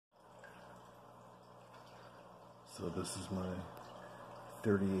So this is my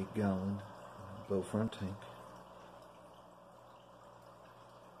 38-gallon Bowfront tank,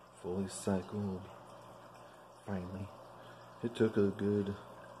 fully cycled. Finally, it took a good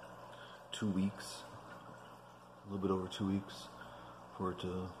 2 weeks, a little bit over 2 weeks, for it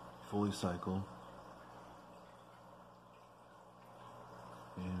to fully cycle.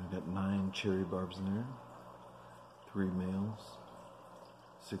 And we got 9 cherry barbs in there, 3 males,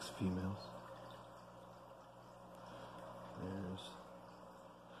 6 females. There's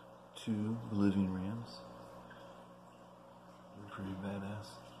 2 Bolivian Rams. They're pretty badass.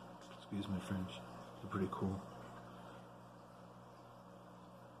 Excuse my French. They're pretty cool.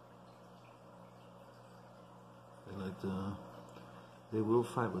 They will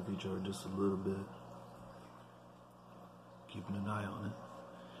fight with each other just a little bit. Keeping an eye on it.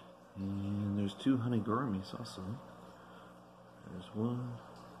 And there's 2 Honey Goramies also. There's one.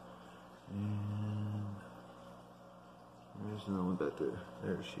 And there's another one back there.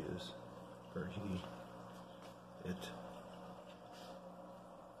 There she is. Or he. It.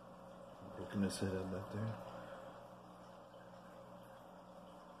 Poking his head out back there.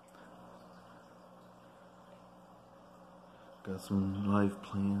 Got some live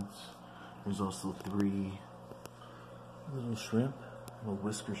plants. There's also 3 little shrimp. Little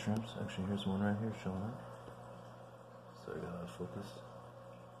whisker shrimps. Actually, here's one right here showing up. So I got out of focus.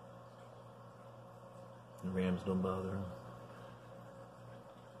 The Rams don't bother them.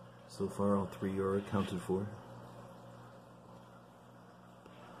 So far, all 3 are accounted for.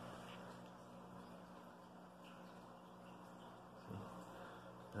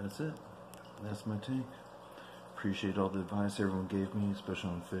 So that's it. That's my tank. Appreciate all the advice everyone gave me, especially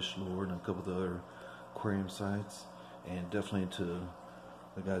on Fish Lord and a couple of the other aquarium sites, and definitely to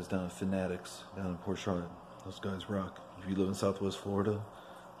the guys down at Finatics down in Port Charlotte. Those guys rock. If you live in Southwest Florida,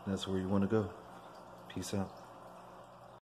 that's where you want to go. Peace out.